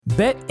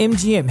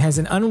BetMGM has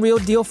an unreal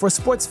deal for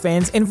sports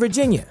fans in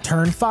Virginia.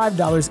 Turn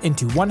 $5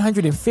 into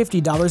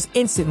 $150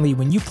 instantly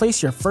when you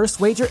place your first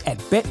wager at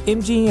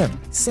BetMGM.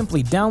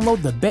 Simply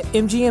download the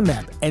BetMGM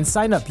app and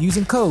sign up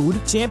using code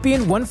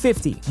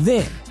Champion150.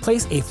 Then,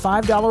 place a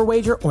 $5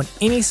 wager on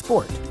any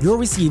sport. You'll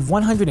receive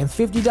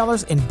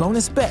 $150 in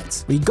bonus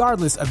bets,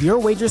 regardless of your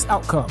wager's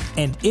outcome.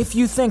 And if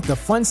you think the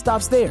fun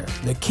stops there,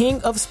 the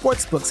King of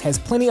Sportsbooks has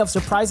plenty of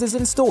surprises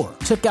in store.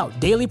 Check out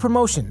daily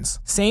promotions,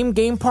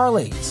 same-game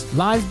parlays,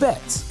 live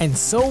bets, and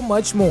so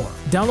much more.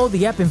 Download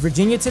the app in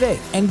Virginia today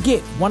and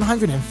get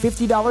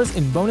 $150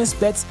 in bonus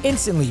bets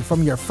instantly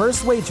from your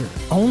first wager.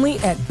 Only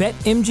at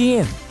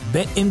BetMGM.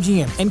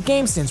 BetMGM and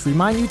GameSense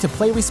remind you to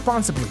play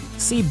responsibly.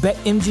 See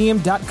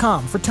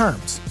BetMGM.com for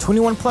terms.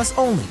 21 plus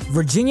only.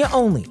 Virginia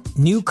only.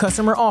 New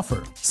customer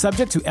offer.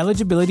 Subject to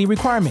eligibility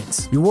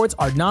requirements. Rewards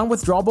are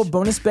non-withdrawable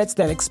bonus bets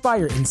that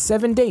expire in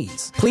 7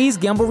 days. Please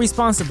gamble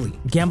responsibly.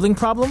 Gambling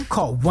problem?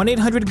 Call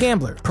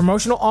 1-800-GAMBLER.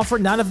 Promotional offer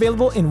not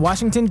available in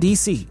Washington,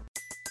 D.C.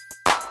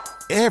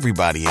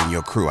 Everybody in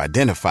your crew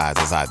identifies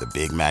as either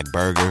Big Mac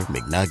Burger,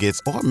 McNuggets,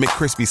 or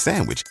McCrispy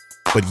Sandwich.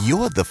 But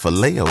you're the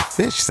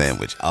Filet-O-Fish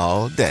Sandwich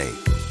all day.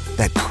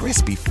 That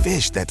crispy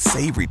fish, that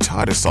savory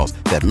tartar sauce,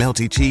 that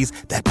melty cheese,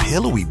 that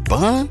pillowy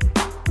bun.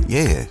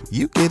 Yeah,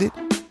 you get it.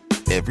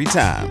 Every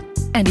time.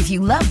 And if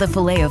you love the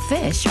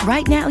Filet-O-Fish,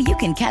 right now you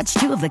can catch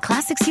two of the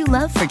classics you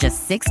love for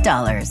just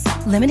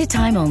 $6. Limited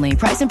time only.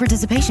 Price and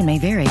participation may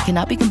vary.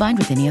 Cannot be combined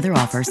with any other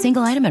offer.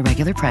 Single item at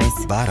regular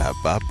price.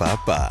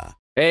 Ba-da-ba-ba-ba.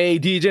 Hey,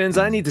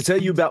 DJs, I need to tell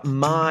you about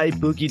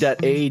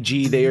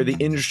MyBookie.ag. They are the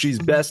industry's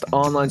best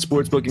online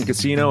sportsbook and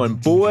casino,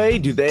 and boy,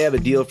 do they have a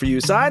deal for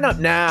you. Sign up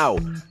now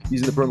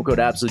using the promo code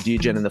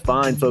AbsoluteDGen, and the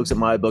fine folks at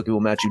MyBookie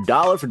will match you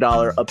dollar for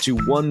dollar up to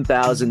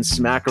 1,000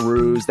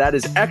 smackaroos. That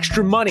is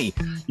extra money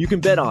you can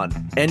bet on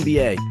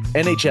NBA,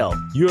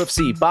 NHL,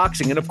 UFC,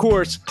 boxing, and of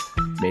course,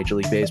 Major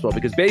League Baseball,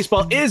 because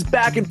baseball is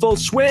back in full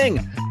swing.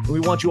 And we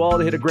want you all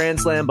to hit a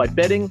grand slam by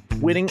betting,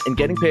 winning, and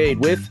getting paid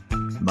with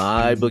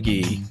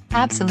MyBookie.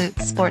 Absolute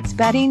sports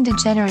betting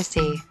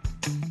degeneracy.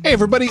 Hey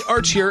everybody,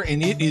 Arch here,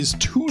 and it is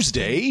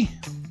Tuesday.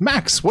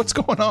 Max, what's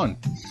going on?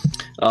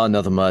 Oh,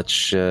 nothing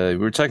much. We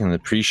were talking in the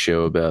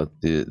pre-show about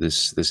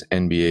this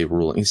NBA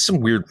ruling. Some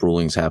weird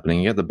rulings happening.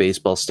 You got the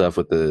baseball stuff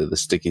with the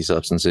sticky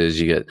substances.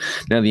 You get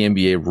now the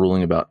NBA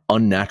ruling about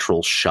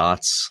unnatural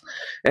shots.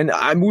 And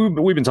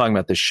we've been talking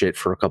about this shit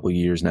for a couple of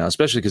years now,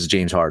 especially because of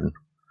James Harden.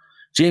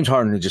 James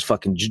Harden, who just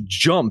fucking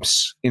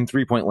jumps in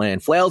three-point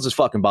land, flails his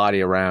fucking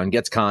body around,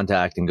 gets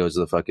contact, and goes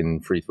to the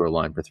fucking free throw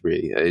line for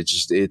three.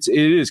 It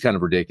is kind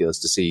of ridiculous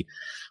to see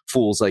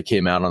fools like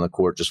him out on the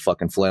court just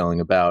fucking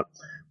flailing about.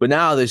 But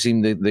now they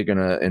seem they're going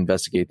to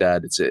investigate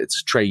that.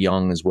 It's Trae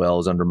Young as well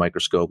as under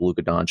microscope,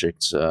 Luka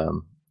Doncic.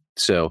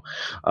 So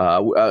I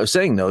was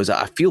saying though is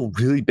I feel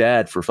really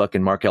bad for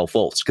fucking Markelle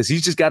Fultz because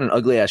he's just got an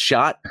ugly ass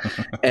shot,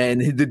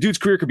 and the dude's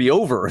career could be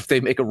over if they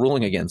make a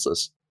ruling against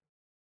us.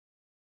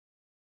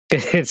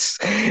 It's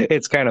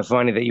kind of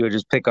funny that you would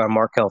just pick on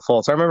Markelle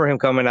Fultz. I remember him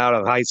coming out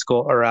of high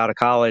school or out of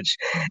college,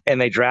 and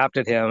they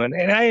drafted him,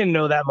 and I didn't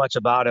know that much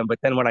about him. But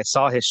then when I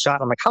saw his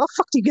shot, I'm like, how the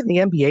fuck do you get in the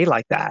NBA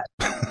like that?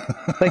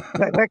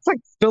 That's like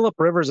Phillip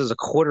Rivers as a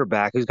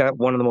quarterback who's got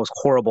one of the most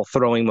horrible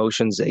throwing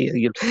motions.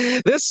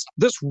 This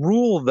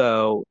rule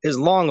though is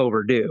long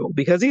overdue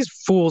because these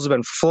fools have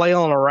been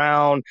flailing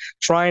around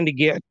trying to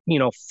get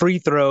free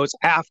throws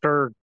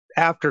after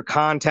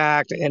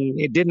contact, and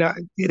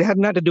it had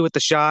nothing to do with the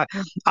shot.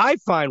 I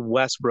find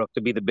Westbrook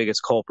to be the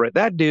biggest culprit.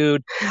 That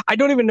dude, I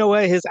don't even know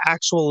what his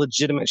actual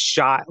legitimate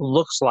shot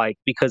looks like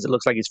because it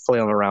looks like he's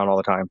flailing around all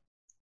the time.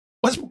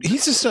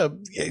 He's just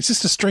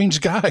a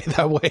strange guy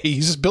that way.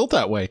 He's just built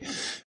that way.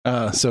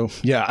 So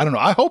yeah, I don't know.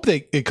 I hope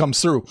it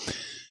comes through.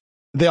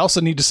 They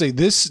also need to say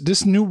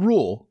this new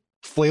rule,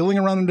 flailing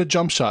around in a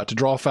jump shot to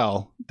draw a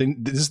foul,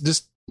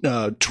 this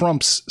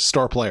trumps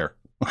star player.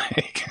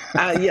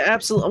 Yeah,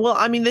 absolutely. Well,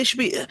 I mean, they should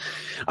be.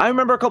 I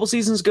remember a couple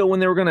seasons ago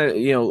when they were going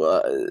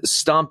to,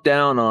 stomp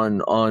down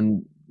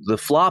on the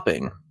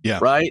flopping. Yeah,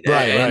 right.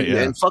 Right.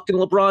 Yeah. And fucking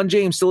LeBron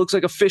James still looks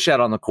like a fish out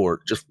on the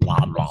court, just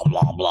blah blah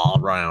blah blah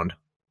around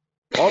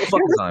all the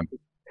fucking time.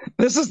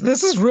 This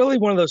is really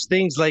one of those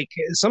things. Like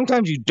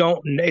sometimes you don't.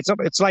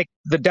 It's like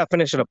the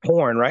definition of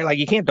porn, right? Like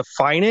you can't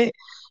define it.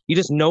 You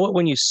just know it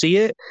when you see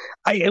it.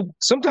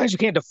 Sometimes you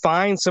can't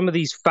define some of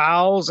these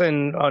fouls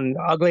and on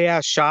ugly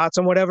ass shots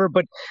and whatever,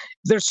 but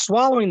they're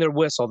swallowing their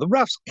whistle. The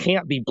refs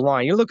can't be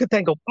blind. You look at that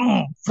and go,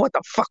 what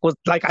the fuck was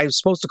like? I was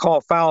supposed to call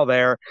a foul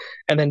there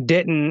and then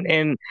didn't.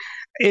 And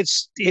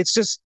it's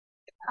just,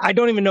 I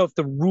don't even know if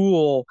the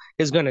rule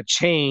is going to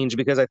change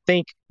because I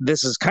think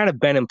this has kind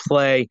of been in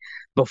play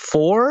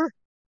before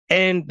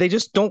and they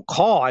just don't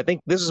call. I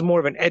think this is more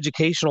of an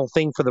educational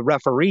thing for the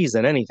referees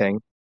than anything.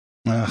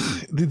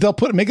 They'll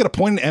make it a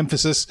point of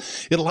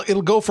emphasis.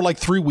 It'll go for like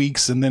 3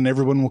 weeks and then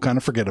everyone will kind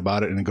of forget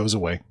about it and it goes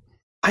away.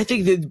 I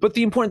think but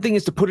the important thing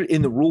is to put it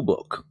in the rule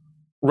book,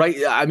 right?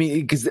 I mean,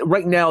 because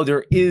right now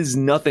there is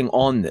nothing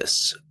on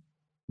this.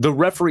 The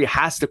referee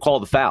has to call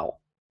the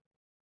foul.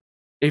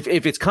 If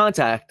it's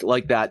contact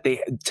like that, they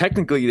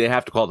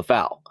have to call the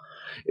foul.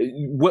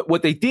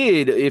 what they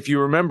did, if you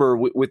remember,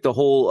 with the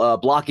whole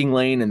blocking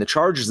lane and the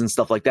charges and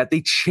stuff like that,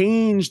 they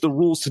changed the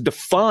rules to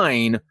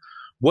define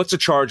what's a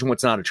charge and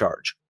what's not a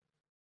charge.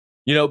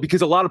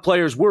 Because a lot of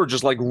players were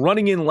just like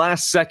running in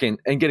last second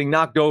and getting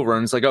knocked over,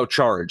 and it's like, oh,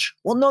 charge.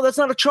 Well, no, that's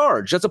not a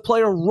charge. That's a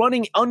player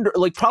running under,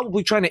 like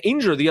probably trying to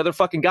injure the other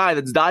fucking guy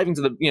that's diving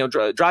to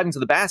the, driving to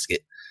the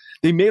basket.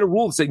 They made a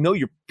rule to say, no,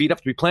 your feet have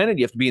to be planted.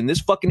 You have to be in this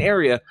fucking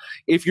area.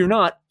 If you're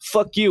not,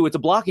 fuck you. It's a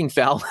blocking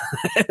foul.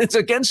 It's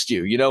against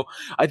you.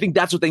 I think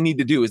that's what they need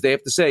to do, is they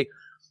have to say,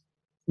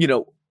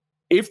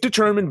 if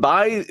determined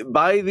by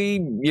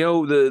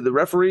the the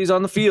referees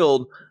on the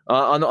field,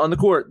 on the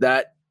court,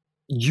 that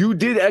you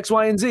did X,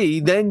 Y, and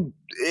Z, then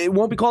it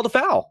won't be called a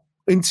foul.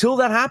 Until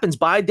that happens,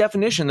 by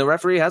definition, the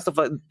referee has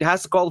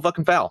to call the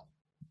fucking foul.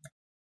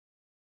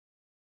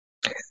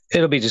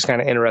 It'll be just kind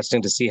of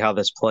interesting to see how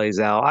this plays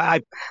out.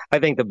 I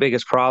think the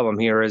biggest problem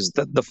here is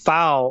that the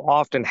foul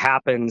often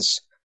happens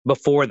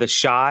before the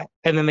shot,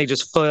 and then they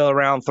just flail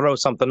around, throw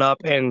something up,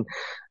 and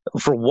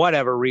for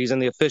whatever reason,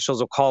 the officials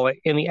will call it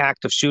in the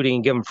act of shooting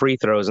and give them free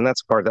throws, and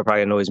that's the part that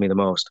probably annoys me the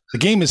most. The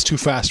game is too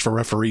fast for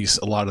referees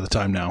a lot of the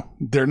time now.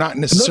 They're not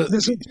necessarily...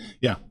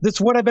 That's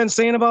what I've been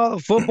saying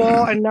about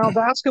football and now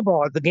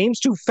basketball. The game's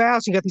too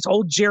fast. You got these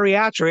old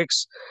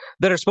geriatrics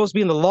that are supposed to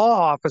be in the law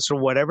office or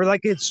whatever.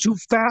 Like, it's too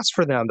fast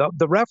for them.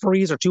 The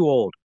referees are too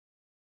old.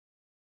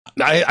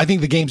 I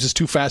think the game's is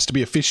too fast to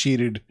be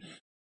officiated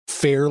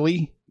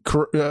fairly.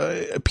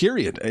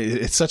 Period.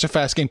 It's such a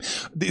fast game.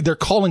 They're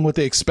calling what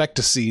they expect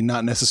to see,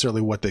 not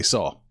necessarily what they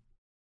saw.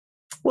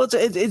 Well,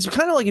 it's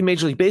kind of like in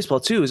Major League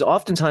Baseball too. Is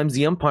oftentimes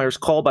the umpires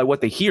call by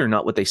what they hear,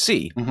 not what they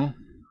see. Mm-hmm.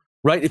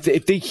 Right?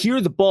 If they hear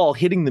the ball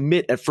hitting the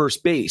mitt at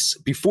first base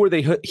before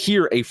they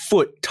hear a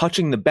foot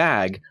touching the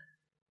bag,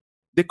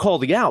 they call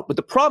the out. But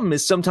the problem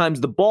is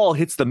sometimes the ball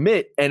hits the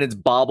mitt and it's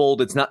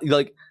bobbled. It's not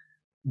like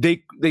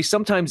they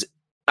sometimes.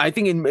 I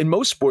think in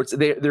most sports,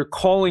 they're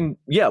calling,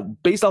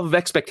 based off of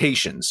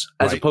expectations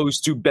as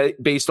opposed to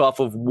based off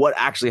of what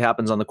actually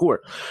happens on the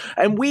court.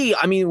 And we're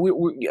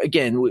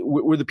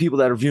the people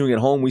that are viewing at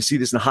home. We see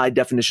this in high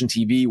definition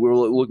TV. We're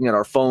looking at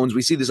our phones.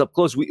 We see this up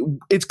close.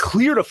 It's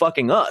clear to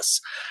fucking us.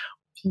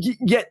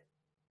 Yet,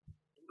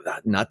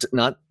 not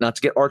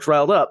to get arch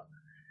riled up,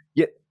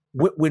 yet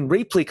when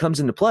replay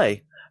comes into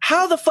play,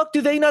 how the fuck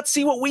do they not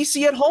see what we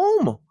see at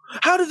home?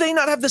 How do they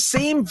not have the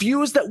same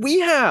views that we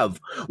have?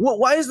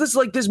 Why is this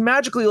like this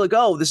magically like,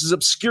 oh, this is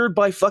obscured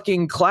by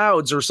fucking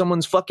clouds or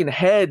someone's fucking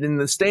head in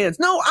the stands?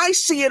 No, I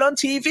see it on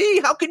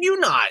TV. How can you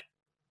not?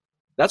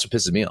 That's what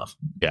pisses me off.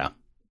 Yeah.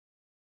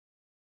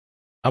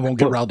 I won't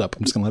get riled up.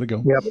 I'm just going to let it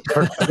go. Yep.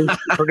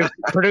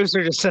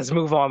 Producer just says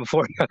move on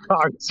before the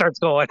car starts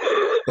going.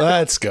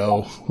 Let's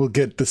go. We'll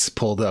get this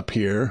pulled up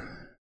here.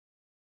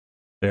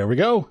 There we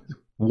go.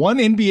 One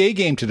NBA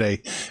game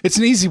today. It's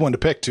an easy one to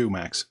pick too,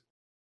 Max.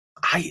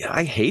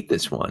 I hate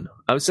this one.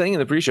 I was saying in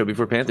the pre-show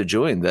before Panther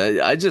joined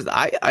that I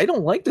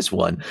don't like this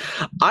one.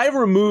 I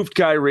removed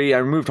Kyrie, I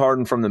removed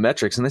Harden from the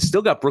metrics, and I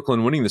still got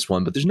Brooklyn winning this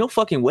one, but there's no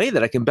fucking way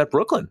that I can bet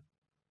Brooklyn.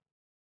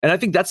 And I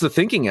think that's the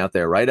thinking out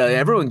there, right?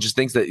 Everyone just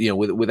thinks that,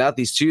 without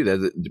these two,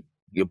 that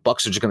the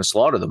Bucks are just going to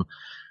slaughter them.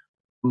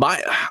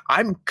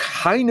 I'm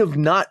kind of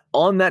not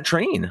on that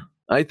train.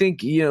 I think,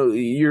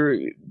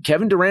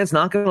 Kevin Durant's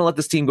not going to let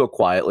this team go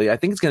quietly. I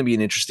think it's going to be an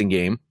interesting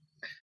game.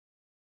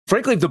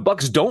 Frankly, if the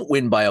Bucks don't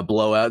win by a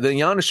blowout, then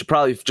Giannis should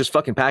probably just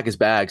fucking pack his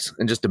bags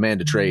and just demand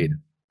a trade,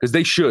 because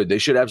they should. They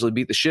should absolutely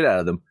beat the shit out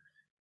of them.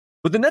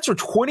 But the Nets were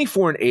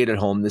 24-8 at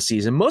home this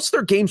season. Most of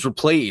their games were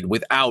played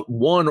without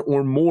one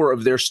or more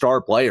of their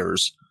star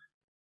players.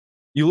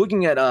 You're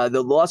looking at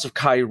the loss of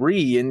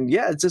Kyrie, and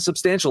it's a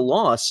substantial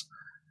loss.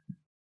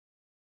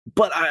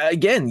 But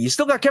again, you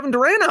still got Kevin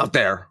Durant out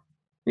there.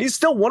 He's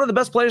still one of the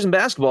best players in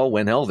basketball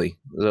when healthy.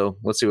 So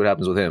let's see what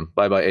happens with him.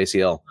 Bye-bye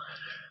ACL.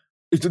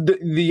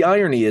 The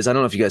irony is, I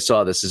don't know if you guys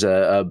saw this, is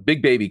a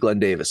big baby Glenn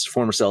Davis,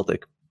 former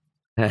Celtic,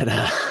 had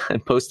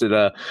posted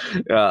a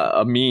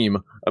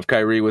meme of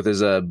Kyrie with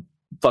his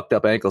fucked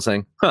up ankle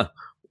saying,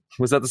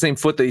 was that the same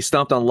foot that he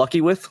stomped on Lucky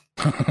with?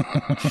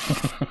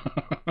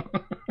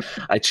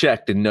 I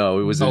checked and no,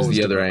 it was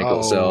the other ankle.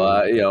 Oh.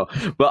 So,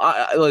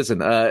 but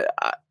listen, I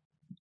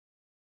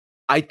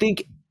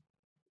think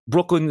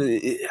Brooklyn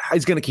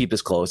is going to keep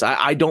this close.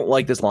 I don't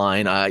like this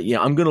line.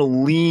 I'm going to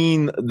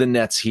lean the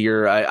Nets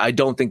here. I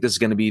don't think this is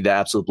going to be the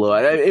absolute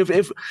blowout.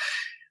 If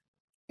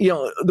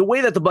the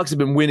way that the Bucks have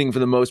been winning for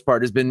the most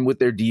part has been with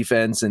their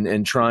defense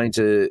and trying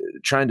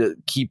to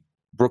keep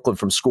Brooklyn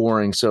from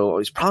scoring. So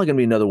it's probably going to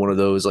be another one of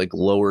those like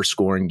lower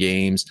scoring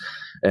games,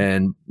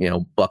 and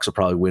Bucks will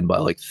probably win by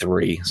like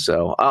 3.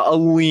 So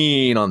I'll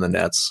lean on the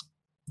Nets.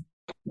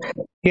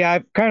 Yeah,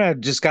 I've kind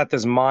of just got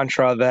this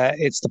mantra that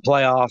it's the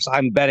playoffs.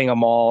 I'm betting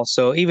them all.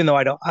 So even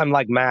though I'm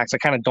like Max, I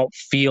kind of don't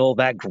feel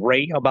that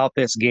great about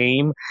this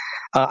game.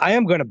 I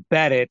am going to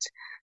bet it,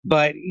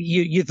 but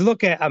you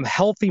look at a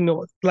healthy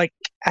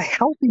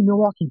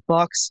Milwaukee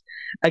Bucks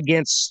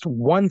against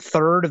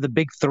 1/3 of the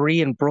big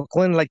 3 in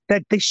Brooklyn, like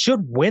that they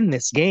should win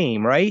this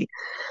game, right?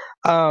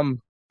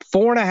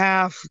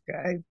 4.5.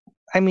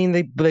 I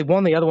mean, they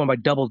won the other one by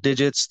double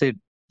digits.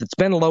 It's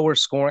been lower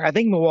scoring. I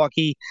think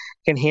Milwaukee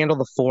can handle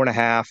the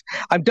 4.5.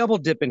 I'm double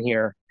dipping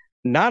here.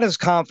 Not as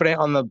confident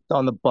on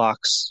the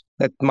Bucks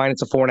at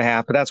minus a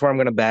 4.5, but that's where I'm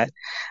going to bet.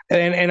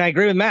 And I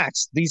agree with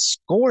Max. These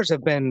scores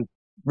have been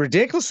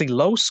ridiculously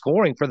low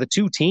scoring for the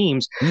two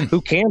teams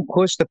who can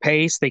push the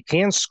pace. They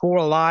can score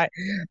a lot.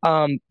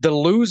 The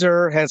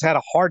loser has had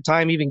a hard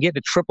time even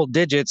getting to triple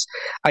digits.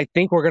 I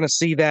think we're going to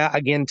see that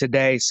again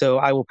today. So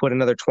I will put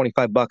another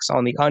 $25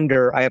 on the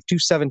under. I have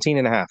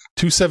 217.5.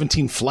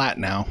 217 flat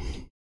now.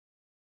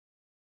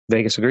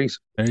 Vegas agrees.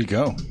 There you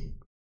go.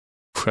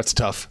 That's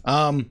tough.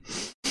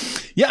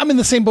 Yeah, I'm in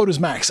the same boat as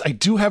Max. I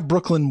do have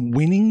Brooklyn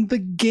winning the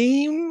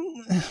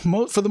game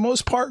for the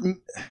most part.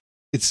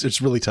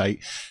 It's really tight.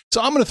 So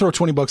I'm going to throw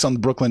 $20 on the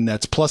Brooklyn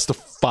Nets plus the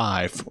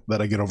 5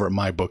 that I get over at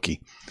my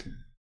bookie.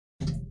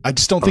 I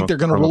just don't think they're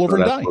going to roll over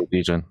and die.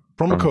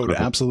 Promo code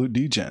Absolute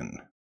DGen.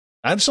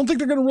 I just don't think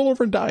they're going to roll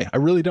over and die. I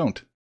really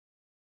don't.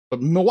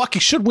 But Milwaukee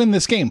should win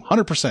this game,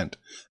 100%. They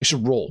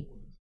should roll.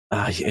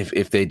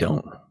 If they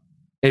don't.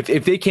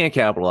 If they can't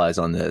capitalize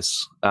on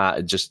this,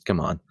 just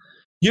come on.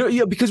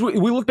 Yeah, because we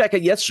look back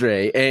at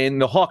yesterday,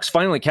 and the Hawks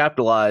finally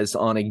capitalized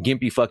on a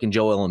gimpy fucking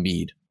Joel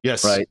Embiid.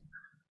 Yes. Right?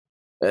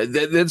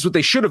 That's what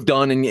they should have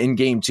done in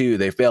game 2.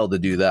 They failed to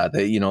do that.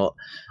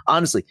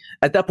 Honestly,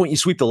 at that point, you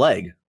sweep the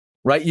leg,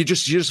 right? You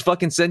just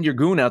fucking send your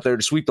goon out there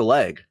to sweep the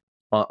leg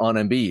on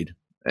Embiid,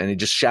 and it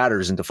just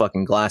shatters into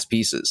fucking glass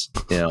pieces.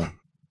 The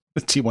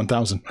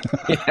T1000.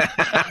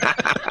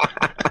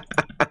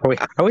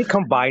 Are we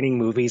combining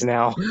movies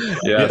now?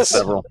 Yeah,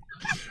 several.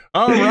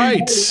 All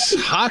right.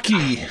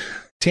 Hockey.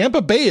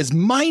 Tampa Bay is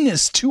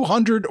minus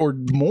 200 or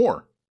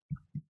more.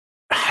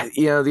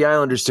 The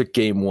Islanders took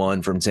game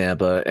 1 from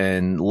Tampa,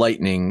 and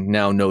Lightning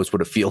now knows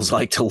what it feels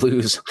like to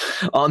lose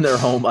on their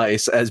home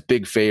ice as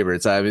big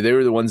favorites. I mean, they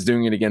were the ones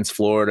doing it against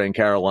Florida and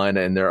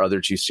Carolina in their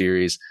other 2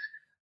 series.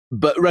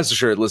 But rest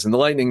assured, listen, the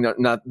Lightning, they're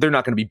not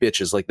going to be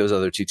bitches like those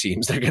other 2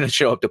 teams. They're going to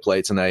show up to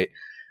play tonight.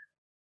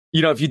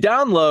 If you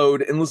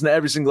download and listen to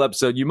every single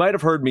episode, you might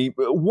have heard me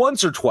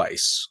once or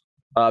twice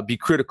be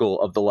critical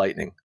of the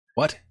Lightning.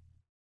 What?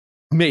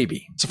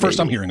 Maybe. It's the first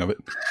I'm hearing of it.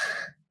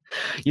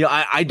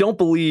 I don't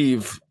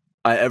believe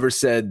I ever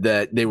said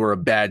that they were a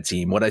bad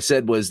team. What I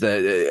said was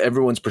that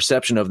everyone's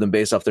perception of them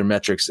based off their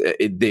metrics,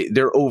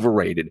 they're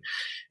overrated.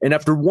 And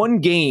after one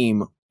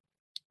game,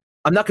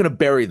 I'm not going to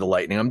bury the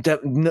Lightning. I'm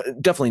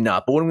definitely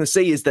not. But what I'm going to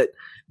say is that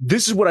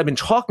this is what I've been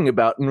talking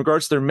about in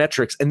regards to their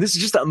metrics. And this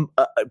is just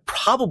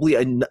probably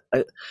a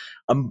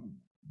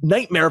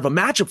nightmare of a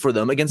matchup for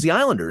them against the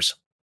Islanders.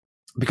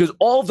 Because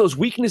all of those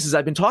weaknesses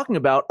I've been talking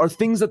about are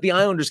things that the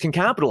Islanders can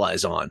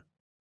capitalize on.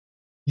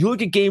 You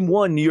look at game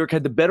 1, New York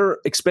had the better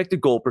expected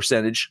goal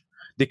percentage.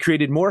 They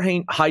created more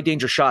high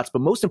danger shots,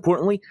 but most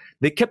importantly,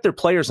 they kept their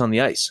players on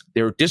the ice.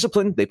 They were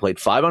disciplined. They played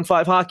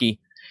 5-on-5 hockey.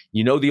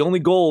 The only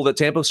goal that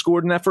Tampa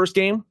scored in that first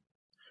game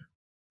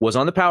was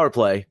on the power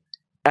play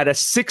at a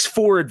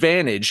 6-4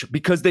 advantage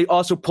because they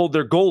also pulled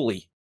their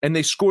goalie and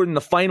they scored in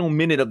the final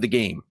minute of the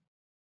game.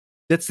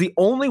 That's the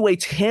only way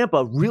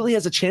Tampa really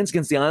has a chance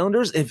against the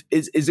Islanders is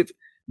if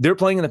they're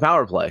playing in the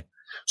power play.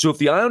 So if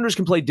the Islanders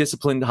can play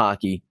disciplined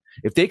hockey,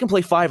 if they can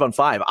play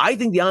 5-on-5, I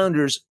think the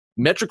Islanders,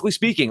 metrically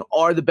speaking,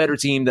 are the better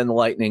team than the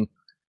Lightning.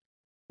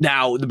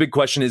 Now, the big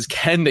question is,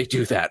 can they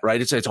do that,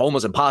 right? It's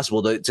almost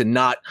impossible to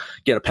not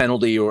get a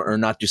penalty or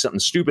not do something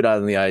stupid out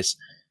on the ice.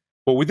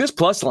 But with this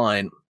plus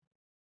line,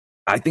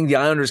 I think the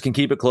Islanders can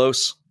keep it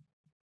close,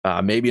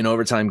 maybe an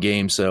overtime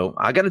game. So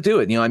I got to do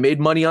it. I made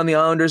money on the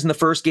Islanders in the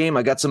first game.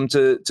 I got some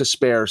to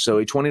spare. So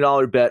a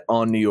 $20 bet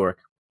on New York.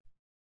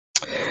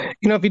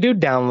 If you do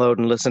download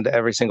and listen to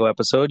every single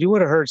episode, you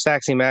would have heard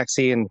Saxy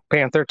Maxey and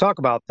Panther talk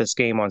about this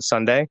game on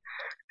Sunday.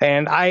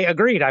 And I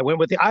agreed. I went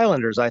with the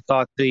Islanders. I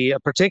thought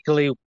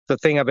particularly the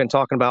thing I've been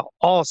talking about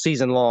all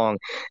season long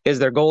is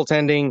their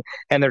goaltending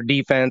and their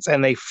defense,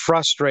 and they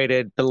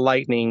frustrated the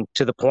Lightning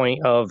to the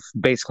point of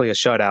basically a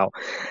shutout.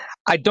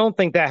 I don't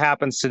think that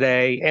happens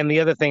today. And the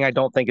other thing I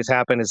don't think has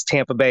happened is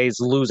Tampa Bay's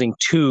losing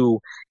 2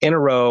 in a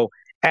row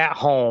at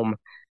home.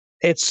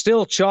 It's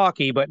still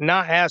chalky, but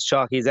not as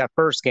chalky as that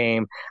first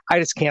game. I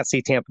just can't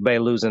see Tampa Bay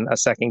losing a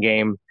second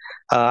game.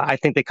 I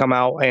think they come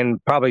out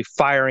and probably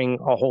firing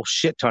a whole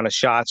shit ton of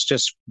shots,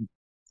 just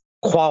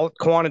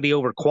quantity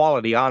over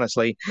quality,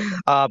 honestly.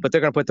 But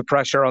they're going to put the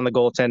pressure on the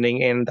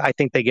goaltending, and I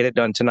think they get it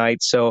done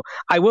tonight. So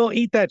I will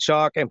eat that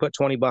chalk and put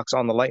 $20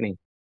 on the Lightning.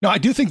 No, I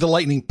do think the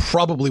Lightning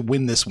probably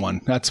win this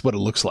one. That's what it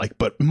looks like.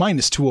 But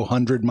minus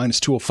 200,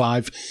 minus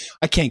 205,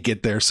 I can't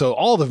get there. So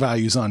all the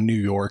values on New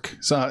York.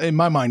 So in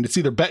my mind, it's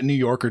either bet New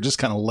York or just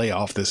kind of lay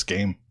off this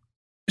game.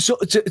 So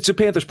to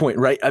Panthers' point,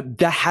 right?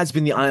 That has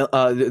been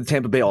the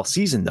Tampa Bay all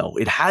season, though.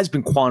 It has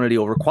been quantity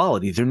over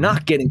quality. They're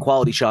not getting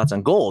quality shots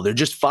on goal. They're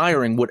just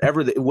firing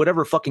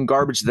whatever fucking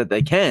garbage that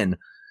they can.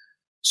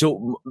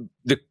 So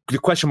the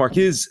question mark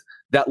is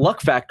that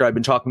luck factor I've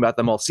been talking about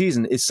them all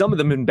season is some of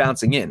them been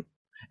bouncing in.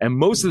 And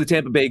most of the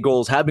Tampa Bay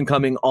goals have been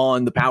coming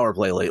on the power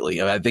play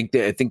lately. I think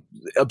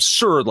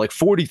absurd, like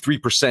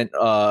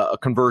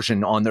 43%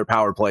 conversion on their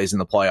power plays in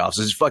the playoffs.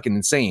 This is fucking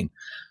insane.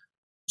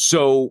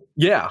 So,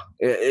 yeah,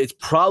 it's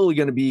probably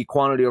going to be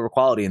quantity over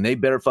quality, and they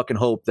better fucking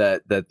hope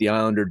that the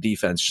Islander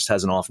defense just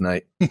has an off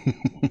night.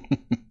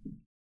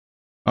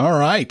 All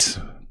right.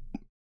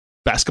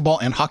 Basketball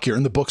and hockey are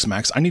in the books,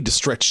 Max. I need to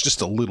stretch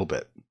just a little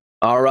bit.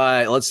 All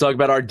right, let's talk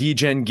about our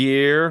D-Gen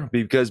gear,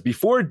 because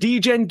before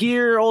D-Gen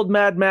gear, old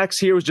Mad Max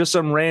here was just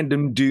some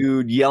random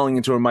dude yelling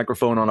into a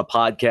microphone on a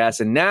podcast,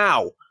 and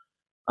now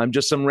I'm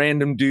just some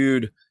random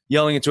dude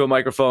yelling into a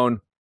microphone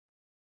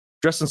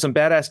dressed in some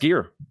badass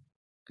gear.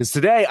 Because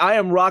today I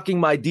am rocking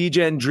my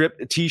D-Gen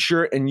drip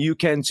t-shirt, and you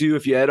can too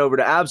if you head over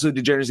to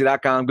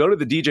absolutedegeneracy.com, go to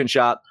the D-Gen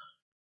shop,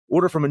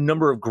 order from a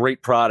number of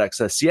great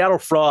products. Seattle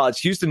Frauds,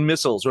 Houston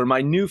Missiles, or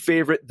my new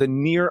favorite, the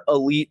Near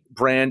Elite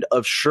brand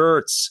of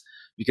shirts.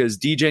 Because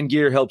D-Gen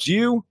gear helps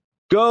you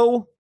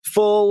go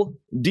full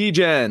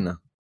D-Gen.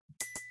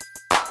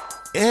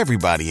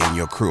 Everybody in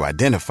your crew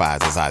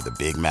identifies as either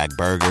Big Mac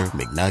Burger,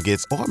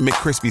 McNuggets, or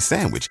McCrispy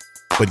Sandwich.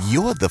 But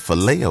you're the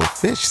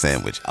Filet-O-Fish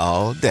Sandwich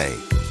all day.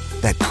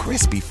 That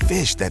crispy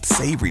fish, that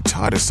savory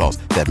tartar sauce,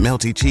 that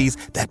melty cheese,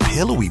 that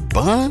pillowy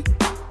bun.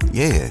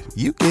 Yeah,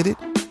 you get it.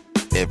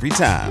 Every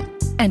time.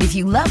 And if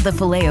you love the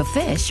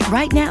Filet-O-Fish,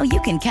 right now you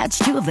can catch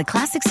two of the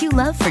classics you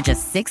love for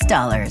just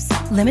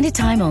 $6. Limited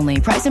time only.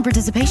 Price and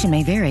participation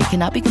may vary.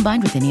 Cannot be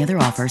combined with any other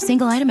offer.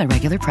 Single item at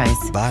regular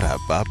price.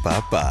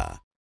 Ba-da-ba-ba-ba.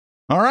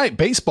 All right,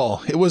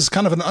 baseball. It was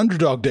kind of an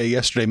underdog day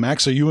yesterday,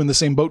 Max. Are you in the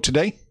same boat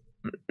today?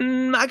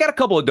 I got a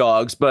couple of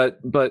dogs, but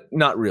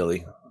not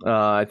really.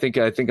 I think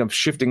I'm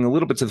shifting a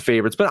little bit to the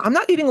favorites, but I'm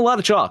not eating a lot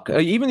of chalk.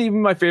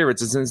 Even my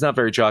favorites, it's not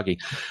very chalky.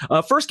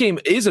 First game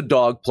is a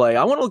dog play.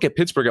 I want to look at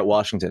Pittsburgh at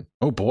Washington.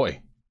 Oh boy.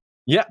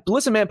 Yeah,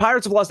 listen, man.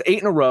 Pirates have lost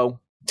 8 in a row,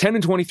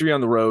 10-23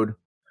 on the road,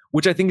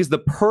 which I think is the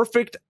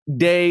perfect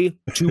day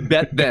to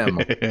bet them.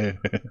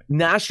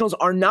 Nationals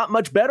are not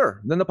much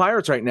better than the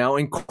Pirates right now,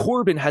 and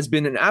Corbin has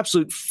been an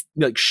absolute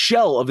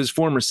shell of his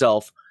former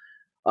self.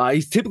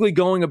 He's typically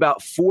going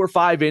about 4 or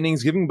 5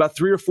 innings, giving about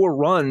 3 or 4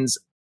 runs.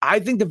 I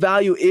think the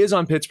value is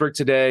on Pittsburgh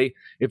today.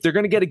 If they're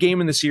going to get a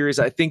game in the series,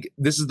 I think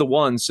this is the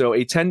one. So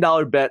a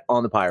 $10 bet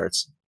on the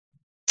Pirates.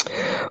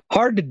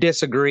 Hard to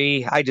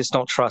disagree. I just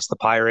don't trust the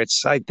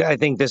Pirates. I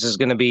think this is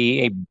going to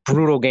be a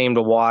brutal game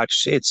to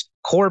watch. It's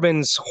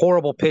Corbin's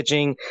horrible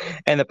pitching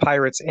and the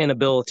Pirates'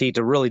 inability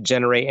to really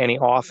generate any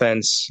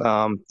offense.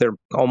 They're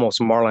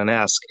almost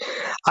Marlin-esque.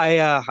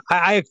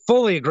 I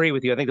fully agree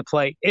with you. I think the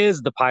play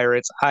is the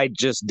Pirates. I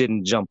just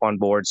didn't jump on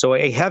board. So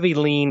a heavy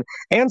lean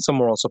and some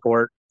moral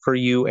support for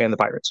you and the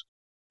Pirates.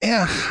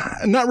 Yeah,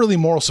 not really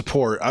moral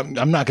support.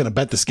 I'm not going to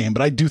bet this game,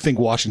 but I do think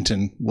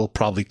Washington will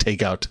probably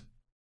take out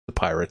the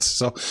Pirates.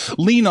 So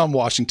lean on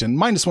Washington.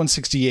 Minus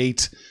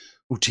 168.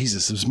 Oh,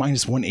 Jesus. It was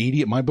minus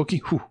 180 at my bookie.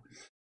 Whew.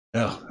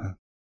 Oh,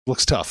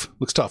 looks tough.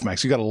 Looks tough,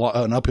 Max. You got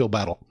an uphill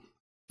battle.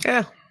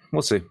 Yeah,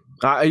 we'll see.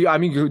 I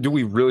mean, do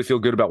we really feel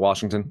good about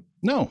Washington?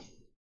 No.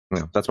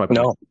 No, that's my point.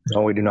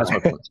 No, we do not.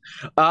 That's my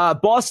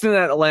point. Boston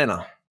at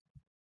Atlanta.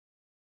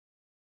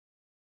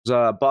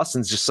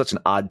 Boston's just such an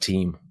odd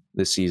team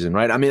this season,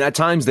 right? I mean, at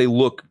times they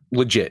look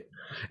legit,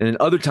 and then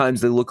other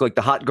times they look like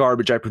the hot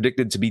garbage I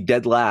predicted to be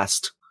dead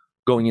last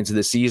going into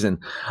the season.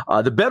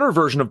 The better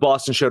version of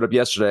Boston showed up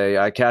yesterday.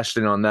 I cashed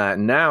in on that,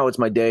 and now it's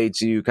my day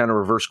to kind of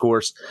reverse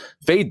course,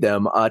 fade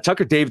them.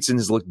 Tucker Davidson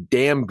has looked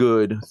damn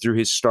good through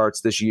his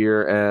starts this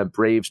year.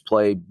 Braves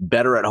play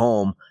better at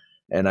home,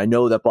 and I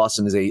know that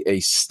Boston is a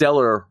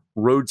stellar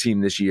road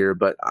team this year,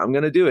 but I'm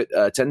going to do it.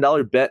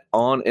 $10 bet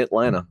on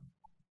Atlanta.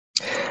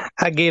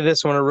 I gave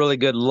this one a really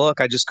good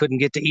look. I just couldn't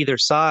get to either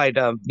side.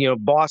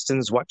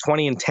 Boston's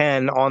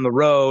 20-10 on the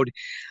road.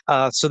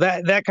 So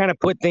that kind of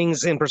put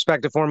things in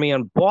perspective for me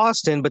on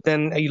Boston. But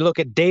then you look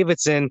at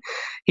Davidson,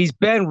 he's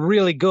been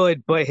really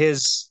good, but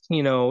it's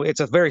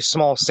a very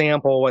small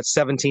sample.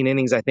 17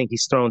 innings I think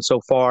he's thrown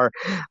so far.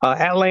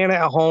 Atlanta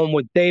at home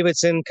with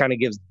Davidson kind of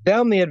gives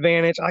them the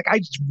advantage. I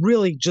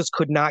really just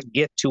could not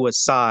get to a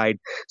side.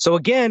 So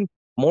again,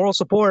 moral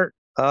support.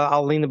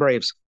 I'll lean the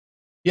Braves.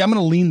 Yeah, I'm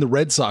going to lean the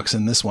Red Sox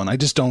in this one. I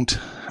don't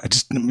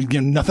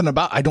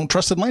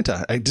trust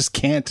Atlanta. I just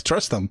can't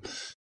trust them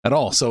at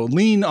all. So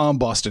lean on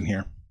Boston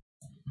here.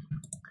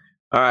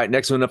 All right,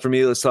 next one up for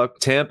me. Let's talk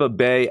Tampa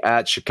Bay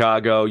at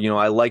Chicago.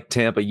 I liked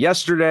Tampa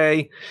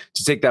yesterday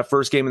to take that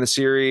first game in the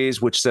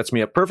series, which sets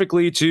me up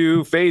perfectly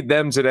to fade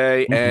them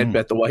today and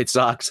bet the White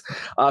Sox.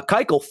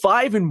 Keuchel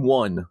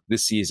 5-1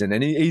 this season,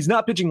 and he's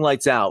not pitching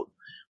lights out,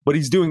 but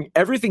he's doing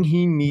everything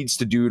he needs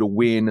to do to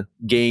win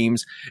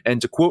games.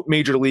 And to quote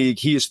Major League,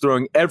 he is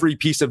throwing every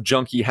piece of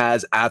junk he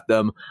has at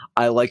them.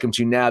 I like him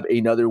to nab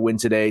another win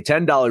today.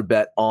 $10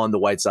 bet on the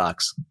White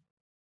Sox.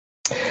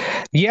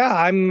 Yeah,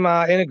 I'm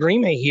in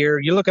agreement here.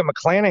 You look at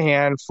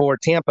McClanahan for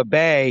Tampa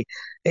Bay.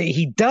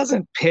 He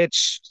doesn't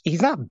pitch.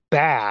 He's not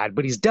bad,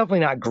 but he's definitely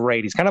not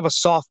great. He's kind of a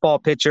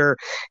softball pitcher.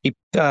 He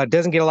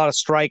doesn't get a lot of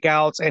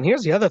strikeouts. And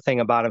here's the other thing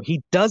about him.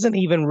 He doesn't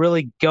even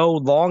really go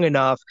long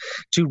enough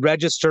to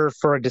register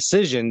for a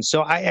decision.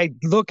 So I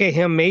look at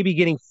him maybe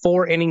getting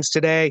 4 innings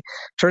today,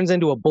 turns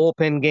into a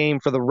bullpen game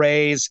for the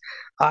Rays.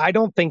 I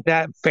don't think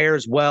that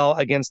fares well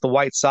against the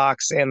White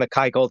Sox and the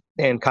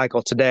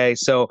Keuchel today.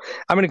 So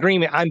I'm in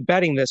agreement. I'm betting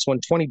betting this one,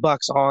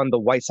 $20 on the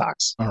White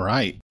Sox. All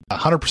right.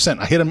 100%.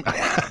 I hit him.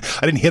 I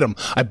didn't hit him.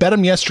 I bet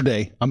him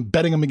yesterday. I'm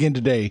betting him again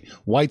today.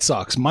 White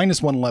Sox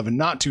minus 111.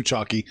 Not too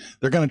chalky.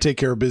 They're going to take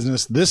care of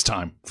business this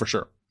time for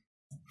sure.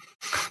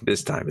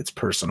 This time it's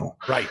personal.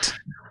 Right.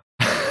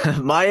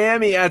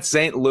 Miami at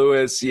St.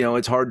 Louis.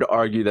 It's hard to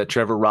argue that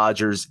Trevor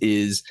Rogers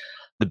is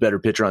the better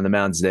pitcher on the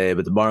mound today,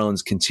 but the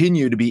Marlins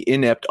continue to be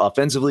inept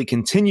offensively,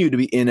 continue to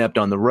be inept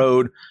on the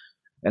road.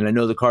 And I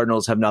know the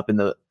Cardinals have not been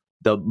the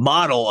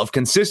model of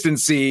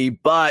consistency,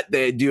 but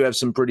they do have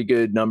some pretty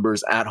good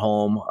numbers at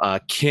home.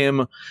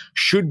 Kim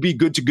should be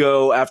good to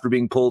go after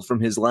being pulled from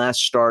his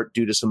last start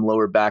due to some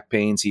lower back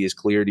pains. He is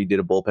cleared. He did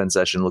a bullpen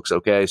session. Looks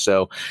okay.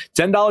 So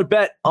 $10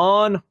 bet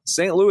on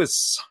St.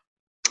 Louis.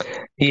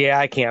 Yeah,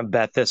 I can't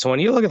bet this one.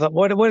 You look at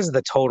what is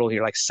the total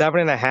here? Like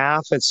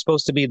 7.5. It's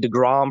supposed to be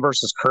DeGrom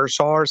versus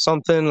Kershaw or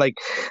something. Like,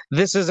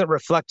 this isn't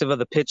reflective of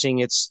the pitching.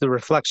 It's the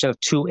reflection of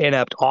two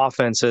inept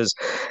offenses.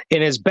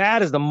 And as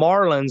bad as the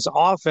Marlins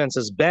offense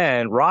has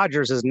been,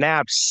 Rogers has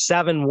nabbed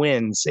 7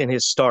 wins in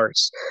his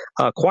starts.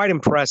 Quite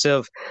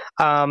impressive.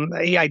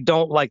 I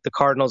don't like the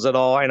Cardinals at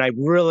all, and I'm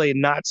really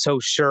not so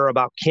sure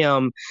about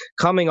Kim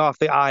coming off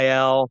the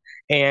IL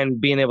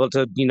and being able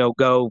to,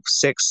 go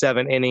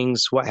 6-7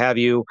 innings, what have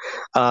you.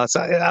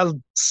 So a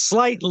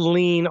slight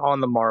lean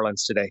on the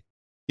Marlins today.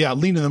 Yeah,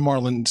 lean in the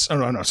Marlins.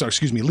 Oh, no, sorry,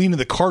 excuse me. Lean in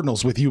the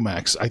Cardinals with you,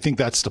 Max. I think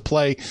that's the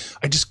play.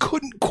 I just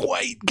couldn't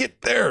quite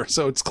get there.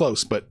 So it's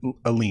close, but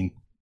a lean.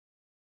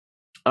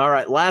 All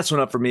right, last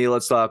one up for me.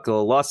 Let's talk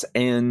Los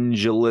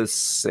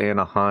Angeles,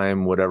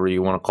 Anaheim, whatever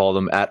you want to call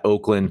them, at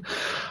Oakland.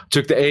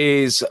 Took the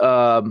A's.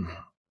 The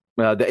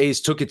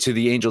A's took it to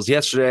the Angels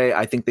yesterday.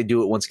 I think they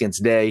do it once again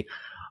today.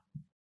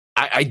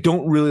 I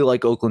don't really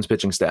like Oakland's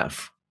pitching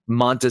staff.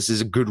 Montes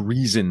is a good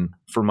reason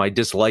for my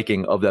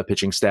disliking of that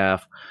pitching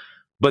staff,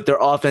 but their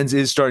offense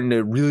is starting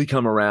to really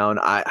come around.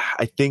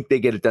 I think they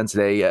get it done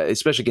today,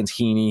 especially against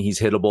Heaney. He's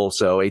hittable.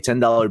 So a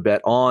 $10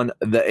 bet on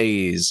the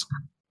A's.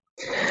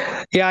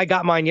 Yeah, I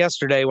got mine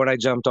yesterday when I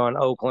jumped on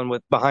Oakland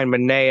with behind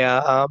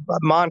Manea.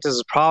 Montes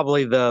is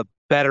probably the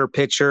better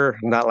pitcher.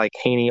 Not like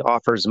Heaney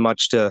offers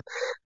much to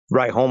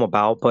write home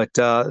about, but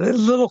a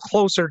little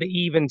closer to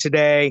even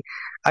today.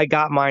 I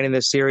got mine in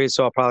this series,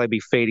 so I'll probably be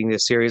fading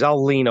this series.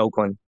 I'll lean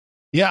Oakland.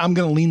 Yeah, I'm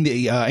going to lean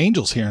the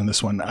Angels here in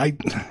this one.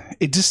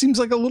 It just seems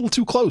like a little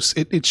too close.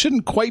 It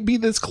shouldn't quite be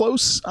this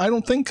close, I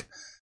don't think.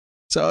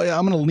 So yeah,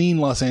 I'm going to lean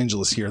Los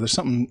Angeles here. There's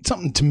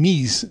something to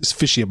me is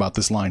fishy about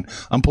this line.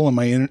 I'm pulling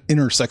my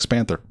inner Sex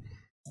Panther.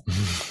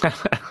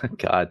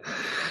 God.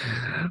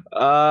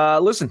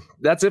 Listen,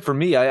 that's it for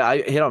me.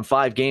 I hit on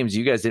 5 games.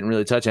 You guys didn't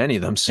really touch any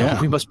of them, so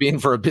we must be in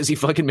for a busy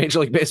fucking Major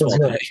League Baseball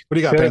day. What do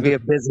you got, Panther? It's going to be a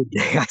busy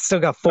day. I still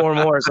got 4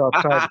 more, so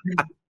I'll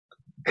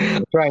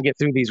try and get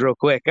through these real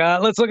quick.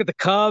 Let's look at the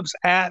Cubs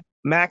at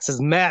Max's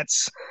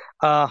Mets.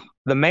 The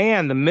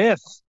man, the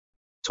myth,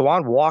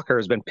 Tawan Walker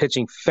has been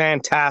pitching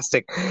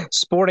fantastic,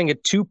 sporting a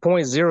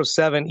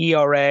 2.07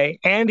 ERA,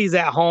 and he's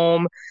at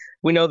home.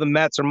 We know the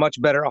Mets are much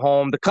better at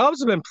home. The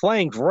Cubs have been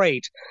playing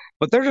great,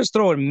 but they're just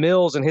throwing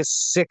Mills and his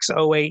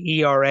 6.08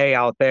 ERA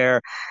out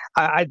there.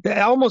 I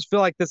almost feel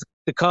like the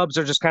Cubs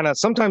are just kind of –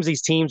 sometimes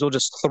these teams will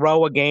just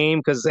throw a game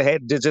because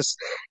there's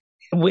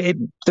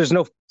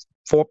no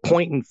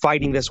point in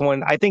fighting this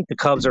one. I think the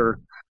Cubs are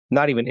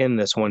not even in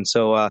this one.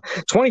 So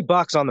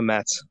 $20 on the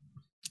Mets.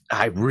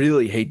 I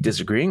really hate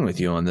disagreeing with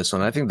you on this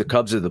one. I think the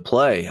Cubs are the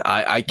play.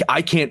 I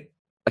can't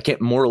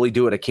morally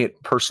do it. I can't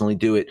personally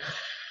do it.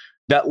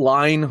 That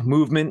line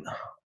movement,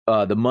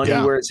 the money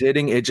where it's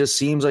hitting, it just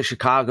seems like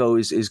Chicago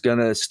is going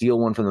to steal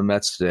one from the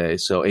Mets today.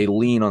 So a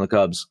lean on the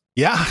Cubs.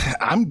 Yeah,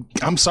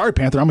 I'm sorry,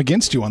 Panther. I'm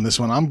against you on this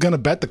one. I'm going to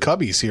bet the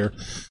Cubbies here.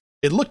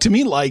 It looked to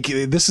me like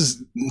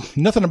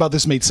nothing about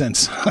this made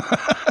sense.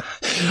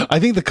 I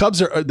think the Cubs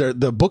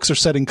the books are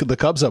setting the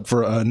Cubs up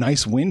for a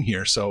nice win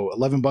here. So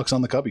 $11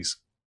 on the Cubbies.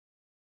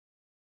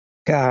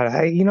 God,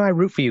 I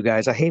root for you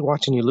guys. I hate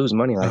watching you lose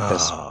money like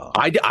this.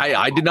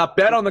 I did not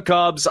bet on the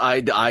Cubs.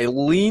 I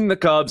lean the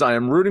Cubs. I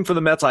am rooting for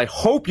the Mets. I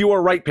hope you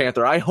are right,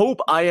 Panther. I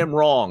hope I am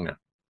wrong.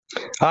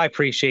 I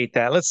appreciate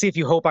that. Let's see if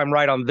you hope I'm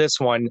right on this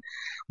one.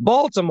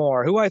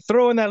 Baltimore, who I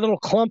throw in that little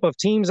clump of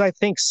teams I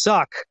think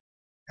suck,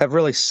 have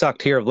really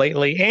sucked here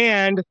lately.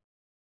 And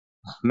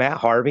Matt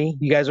Harvey,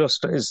 you guys,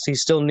 is he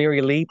still near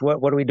elite?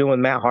 What are we doing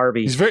with Matt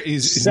Harvey? He's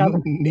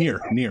near.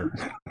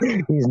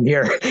 He's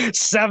near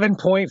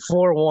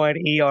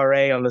 7.41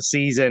 ERA on the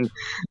season,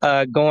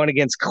 going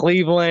against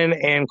Cleveland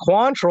and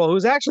Quantrill,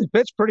 who's actually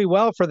pitched pretty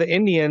well for the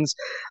Indians.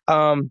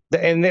 And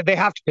they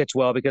have to pitch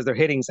well because their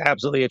hitting's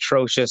absolutely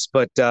atrocious.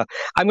 But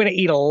I'm going to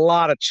eat a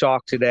lot of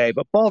chalk today.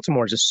 But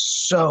Baltimore's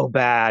just so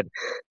bad.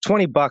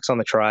 $20 on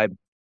the Tribe.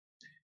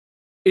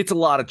 It's a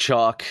lot of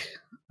chalk.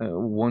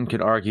 One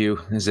could argue,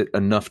 is it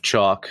enough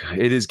chalk?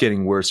 It is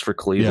getting worse for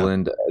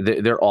Cleveland.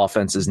 Yeah. Their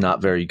offense is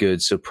not very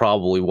good, so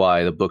probably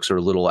why the books are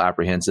a little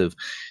apprehensive.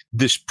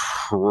 This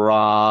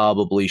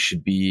probably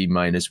should be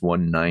minus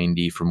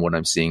 190 from what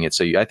I'm seeing it.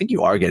 So I think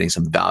you are getting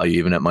some value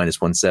even at minus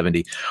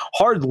 170.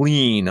 Hard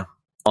lean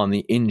on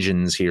the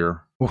Indians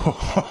here.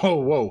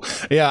 Whoa.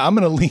 Yeah, I'm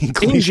going to lean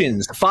Cleveland.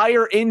 Engines,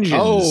 fire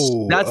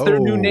engines. That's their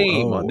new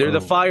name. They're the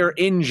fire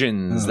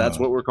engines. That's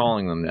what we're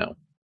calling them now.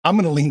 I'm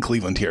going to lean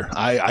Cleveland here.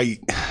 I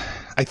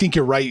think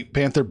you're right,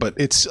 Panther, but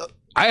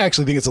I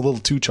actually think it's a little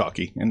too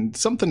chalky, and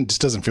something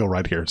just doesn't feel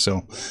right here.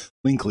 So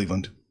lean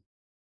Cleveland.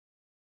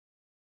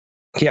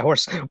 Yeah,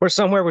 we're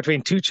somewhere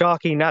between too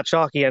chalky, not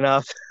chalky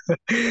enough.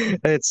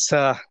 It's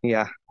well,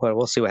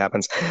 we'll see what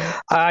happens.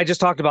 I just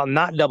talked about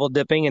not double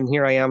dipping, and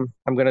here I am.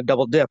 I'm going to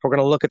double dip. We're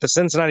going to look at the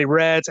Cincinnati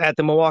Reds at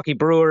the Milwaukee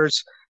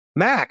Brewers.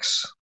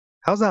 Max,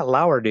 how's that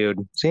Lauer dude?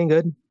 Seeing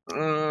good?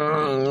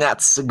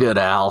 That's a good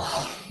Al.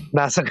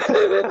 That's a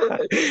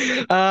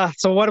good.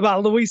 So what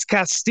about Luis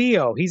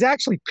Castillo? He's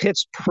actually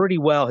pitched pretty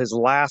well his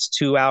last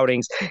two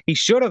outings. He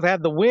should have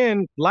had the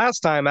win last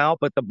time out,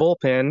 but the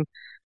bullpen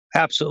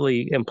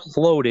absolutely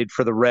imploded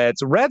for the Reds.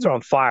 The Reds are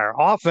on fire.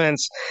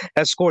 Offense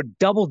has scored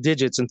double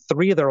digits in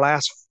 3 of their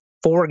last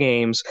 4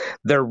 games.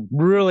 They're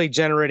really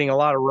generating a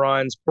lot of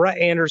runs. Brett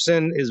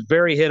Anderson is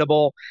very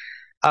hittable.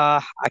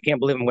 I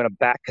can't believe I'm going to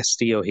back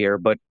Castillo here,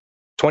 but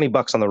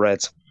 $20 on the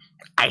Reds.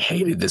 I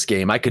hated this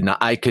game. I'm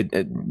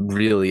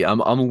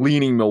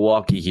leaning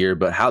Milwaukee here,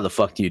 but how the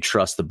fuck do you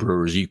trust the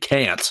Brewers? You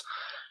can't.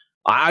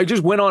 I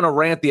just went on a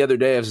rant the other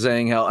day of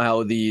saying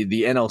how the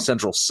NL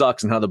Central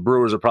sucks and how the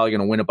Brewers are probably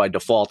going to win it by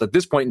default. At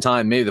this point in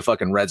time, maybe the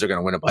fucking Reds are going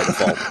to win it by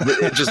default.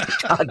 Just,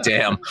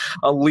 goddamn,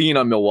 I'll lean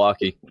on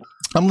Milwaukee.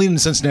 I'm leaning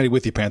Cincinnati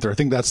with you, Panther. I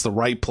think that's the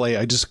right play.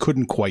 I just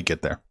couldn't quite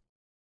get there.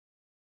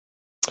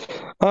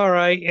 All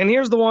right, and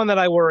here's the one that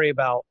I worry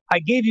about. I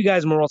gave you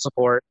guys moral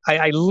support.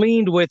 I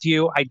leaned with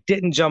you. I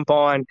didn't jump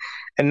on,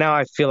 and now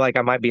I feel like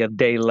I might be a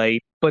day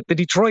late. But the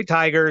Detroit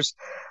Tigers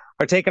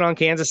are taking on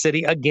Kansas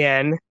City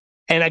again.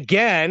 And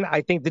again, I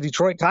think the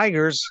Detroit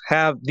Tigers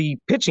have the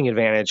pitching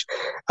advantage.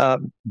 What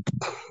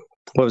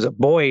was it?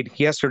 Boyd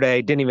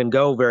yesterday didn't even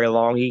go very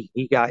long.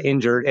 He got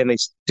injured, and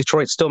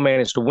Detroit still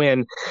managed to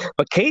win.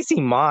 But Casey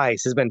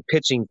Mize has been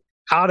pitching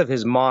out of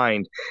his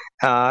mind.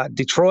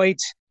 Detroit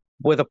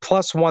with a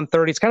plus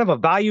 130. It's kind of a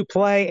value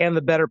play and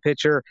the better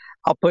pitcher.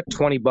 I'll put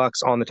 $20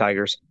 on the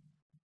Tigers.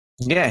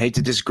 Yeah, I hate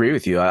to disagree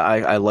with you.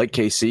 I like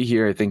KC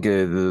here. I think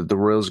the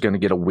Royals are going to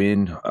get a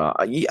win.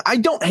 I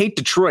don't hate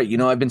Detroit. You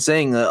know, I've been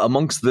saying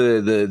amongst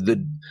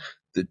the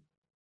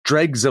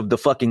dregs of the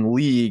fucking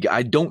league,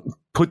 I don't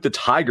put the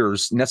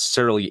Tigers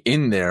necessarily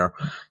in there.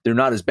 They're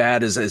not as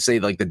bad as say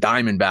like the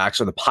Diamondbacks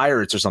or the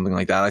Pirates or something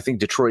like that. I think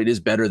Detroit is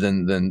better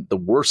than the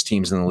worst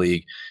teams in the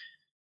league.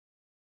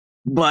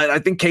 But I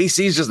think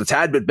KC is just a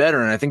tad bit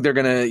better, and I think they're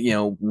gonna,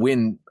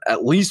 win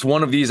at least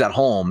one of these at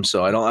home.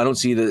 So I don't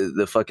see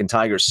the fucking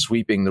Tigers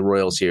sweeping the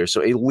Royals here.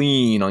 So a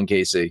lean on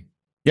KC.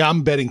 Yeah,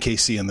 I'm betting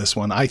KC in this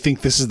one. I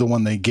think this is the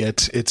one they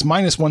get. It's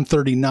minus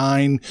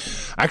 139.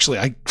 Actually,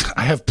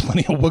 I have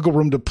plenty of wiggle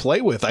room to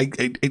play with.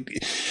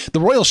 The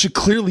Royals should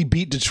clearly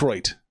beat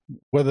Detroit.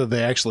 Whether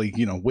they actually,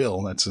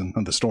 will, that's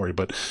another story.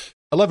 But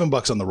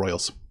 $11 on the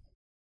Royals.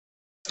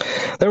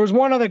 There was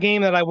one other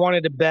game that I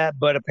wanted to bet,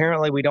 but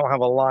apparently we don't have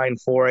a line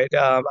for it.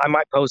 I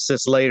might post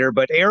this later,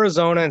 but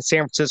Arizona and San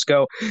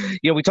Francisco,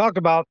 we talked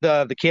about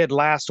the kid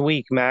last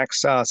week,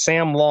 Max,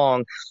 Sam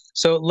Long.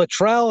 So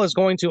Luttrell is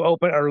going to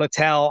open, or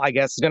Littell, I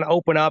guess, is going to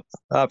open up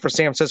for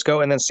San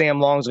Francisco, and then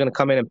Sam Long is going to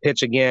come in and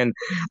pitch again.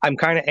 I'm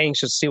kind of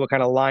anxious to see what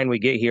kind of line we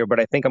get here, but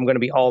I think I'm going to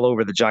be all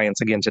over the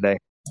Giants again today.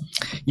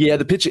 Yeah,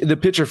 the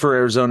pitcher for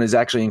Arizona is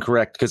actually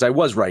incorrect because I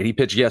was right. He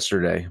pitched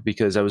yesterday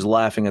because I was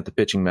laughing at the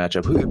pitching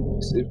matchup.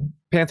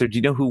 Panther, do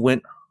you know who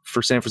went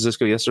for San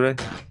Francisco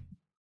yesterday?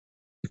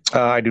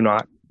 I do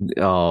not.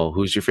 Oh,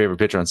 who's your favorite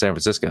pitcher on San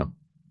Francisco?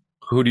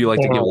 Who do you like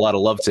to give a lot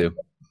of love to?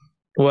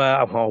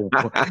 Well,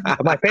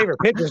 my favorite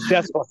pitcher is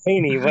Jess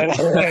Mahaney, but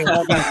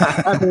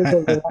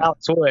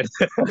Alex Wood.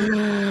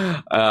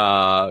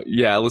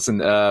 Yeah, listen,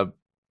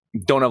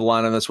 don't have a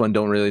line on this one.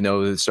 Don't really know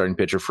who the starting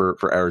pitcher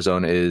for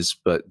Arizona is,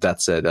 but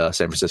that said,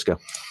 San Francisco.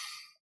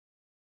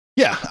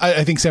 Yeah,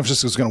 I think San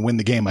Francisco is going to win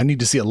the game. I need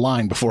to see a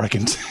line before I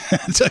can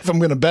tell if I'm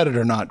going to bet it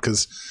or not,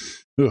 because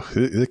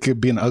it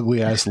could be an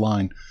ugly ass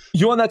line.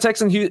 You on that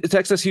Texas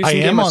Houston? I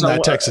am on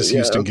that Texas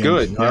Houston game.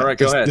 Good. All right,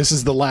 go ahead. This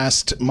is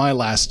my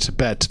last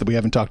bet that we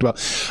haven't talked about.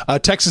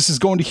 Texas is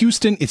going to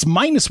Houston. It's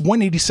minus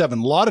 187.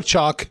 A lot of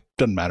chalk.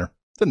 Doesn't matter.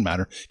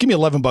 Give me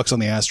 $11 on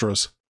the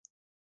Astros.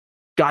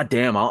 God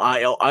damn!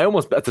 I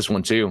almost bet this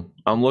one too.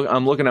 I'm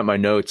looking at my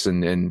notes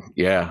and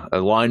yeah,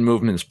 the line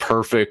movement is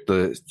perfect.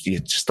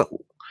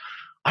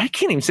 I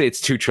can't even say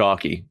it's too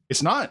chalky.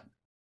 It's not.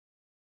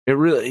 It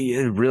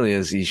really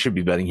is. You should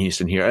be betting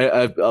Houston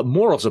here.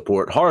 Moral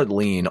support, hard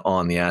lean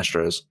on the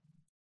Astros.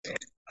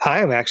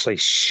 I am actually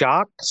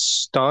shocked,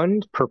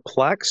 stunned,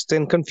 perplexed,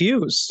 and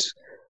confused.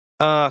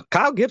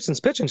 Kyle Gibson's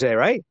pitching today,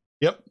 right?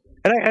 Yep.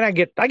 And I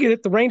get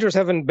it. The Rangers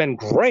haven't been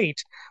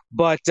great,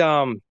 but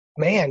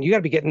man, you got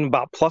to be getting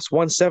about plus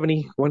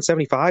 170,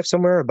 175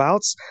 somewhere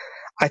abouts.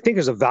 I think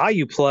there's a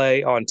value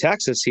play on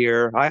Texas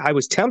here. I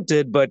was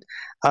tempted, but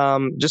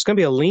just going to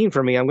be a lean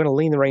for me. I'm going to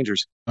lean the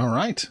Rangers. All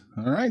right.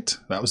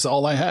 That was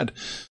all I had.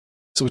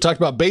 So we talked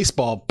about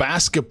baseball,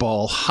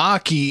 basketball,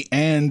 hockey,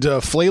 and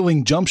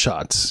flailing jump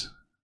shots.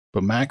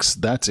 But Max,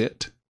 that's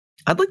it.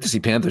 I'd like to see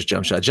Panthers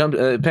jump shot.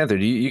 Panther,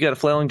 do you got a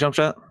flailing jump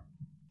shot?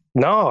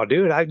 No,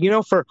 dude.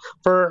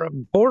 For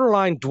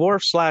borderline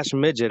dwarf /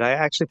 midget, I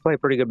actually play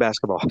pretty good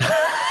basketball.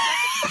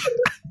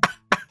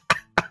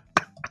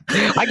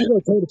 I can go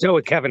toe-to-toe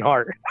with Kevin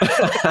Hart.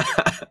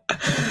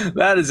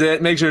 That is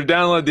it. Make sure to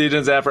download the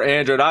Agents app for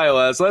Android,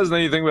 iOS. Let us know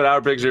anything about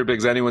our picks, your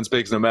picks, anyone's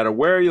picks, no matter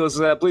where you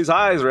listen to that. Please,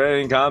 highest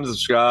rating, comment,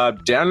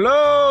 subscribe,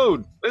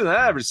 download. Listen to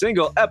every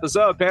single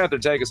episode. Panther,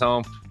 take us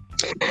home.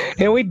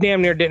 And we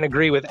damn near didn't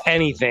agree with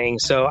anything,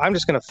 so I'm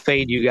just going to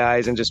fade you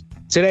guys. And just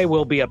today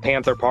will be a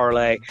Panther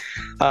parlay.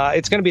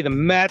 It's going to be the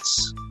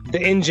Mets,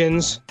 the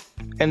Engines,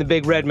 and the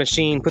Big Red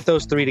Machine. Put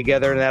those three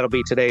together, and that'll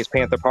be today's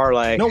Panther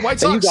parlay. No White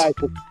Sox.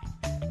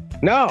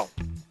 No.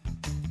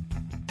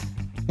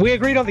 We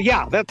agreed on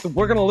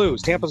we're going to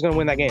lose. Tampa's going to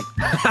win that game.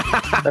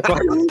 That's why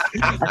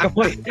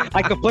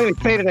I completely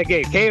faded that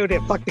game. KO'd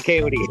it. Fuck the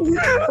KOD.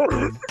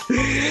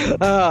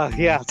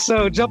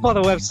 So jump on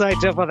the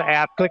website, jump on the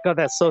app, click on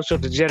that social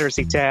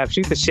degeneracy tab,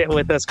 shoot the shit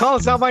with us. Call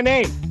us out by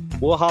name.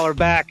 We'll holler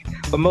back.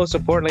 But most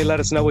importantly, let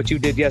us know what you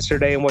did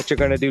yesterday and what you're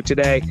going to do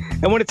today.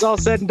 And when it's all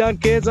said and done,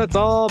 kids, let's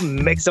all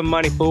make some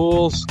money,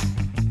 fools.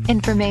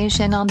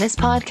 Information on this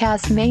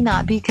podcast may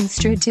not be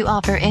construed to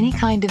offer any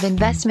kind of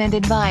investment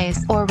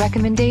advice or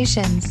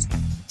recommendations.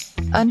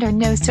 Under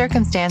no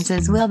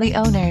circumstances will the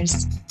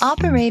owners,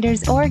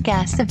 operators, or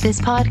guests of this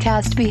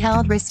podcast be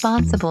held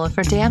responsible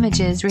for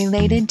damages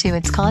related to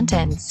its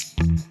contents.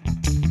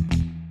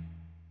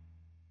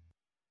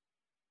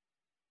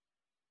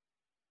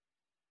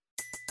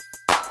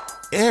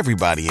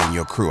 Everybody in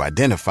your crew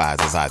identifies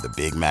as either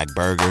Big Mac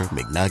Burger,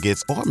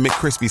 McNuggets, or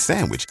McCrispy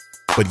Sandwich.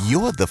 But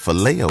you're the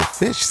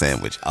Filet-O-Fish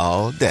Sandwich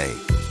all day.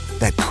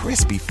 That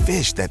crispy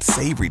fish, that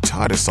savory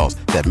tartar sauce,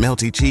 that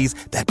melty cheese,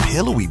 that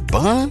pillowy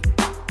bun.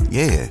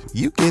 Yeah,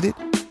 you get it.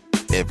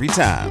 Every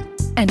time.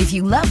 And if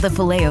you love the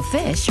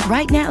Filet-O-Fish,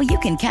 right now you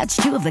can catch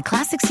two of the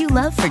classics you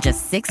love for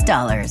just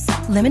 $6.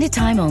 Limited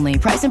time only.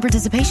 Price and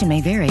participation may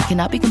vary.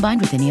 Cannot be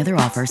combined with any other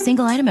offer.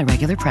 Single item at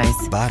regular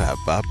price.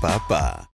 Ba-da-ba-ba-ba.